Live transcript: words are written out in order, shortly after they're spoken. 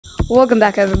Welcome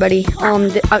back, everybody.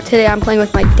 Today I'm playing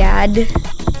with my dad.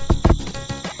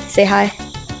 Say hi.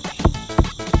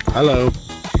 Hello.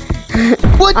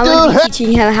 I'm gonna be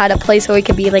teaching him how to play so he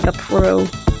can be like a pro.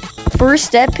 First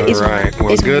step is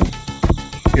good.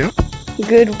 Yep.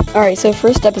 Good. All right. So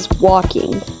first step is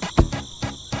walking.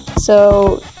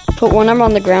 So put one arm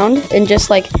on the ground and just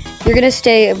like you're gonna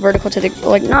stay vertical to the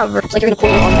not vertical. Like you're gonna pull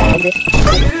your arm back like this.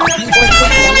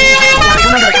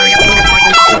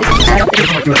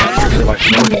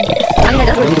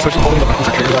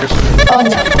 Oh no.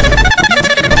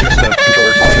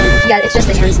 Yeah, it's just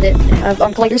the hands that have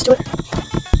pointers to it.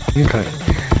 Okay.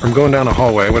 I'm going down a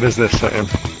hallway. What is this saying?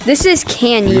 This is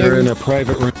Canyon. You're in a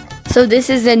private room. So this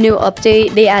is the new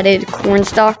update. They added corn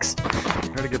stalks.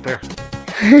 How to get there?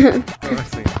 Oh, I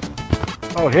see.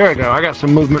 Oh, here I go. I got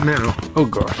some movement now. Oh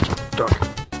gosh. Dark.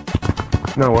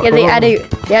 No. What? Yeah,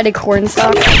 they added corn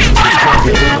stalks.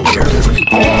 These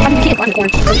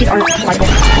aren't collidable.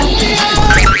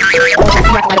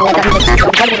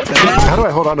 How do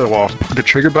I hold onto the wall? The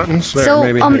trigger buttons? There, So,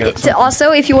 maybe.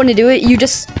 also, if you want to do it, you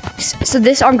just, so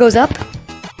this arm goes up,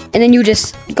 and then you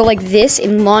just go like this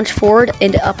and launch forward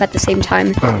and up at the same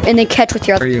time, and then catch with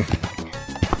your other. Where are you?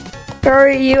 Where are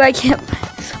you? I can't.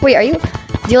 Wait, are you?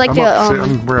 Do you like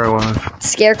I'm where I was.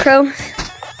 scarecrow?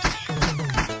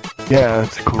 Yeah,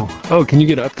 that's cool. Oh, can you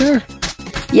get up there?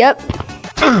 Yep.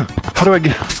 How do I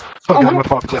get? Oh, God, I'm gonna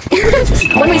fall off a cliff.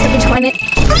 One way is to pitch climb it,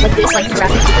 like this, like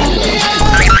grab it.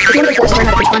 If you want to force learn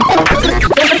how to pitch climb, if you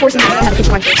want to force learn how to pitch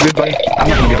climb. Good buddy. I'm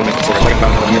not gonna be able to make it forward. Like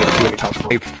I'm gonna be top.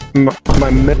 My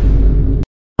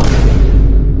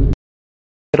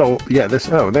middle. Yeah, this.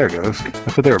 Oh, there it goes. I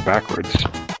thought they were backwards.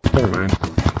 Never mind.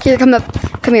 Here, come up.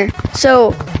 Come here.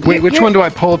 So. Wait, which one do I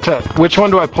pull to? Which one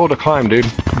do I pull to climb, dude?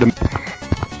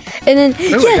 And then.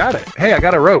 Oh, I got it. Hey, I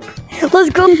got a rope. Let's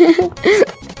go.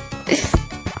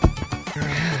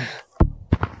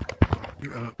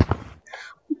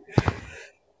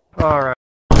 All right.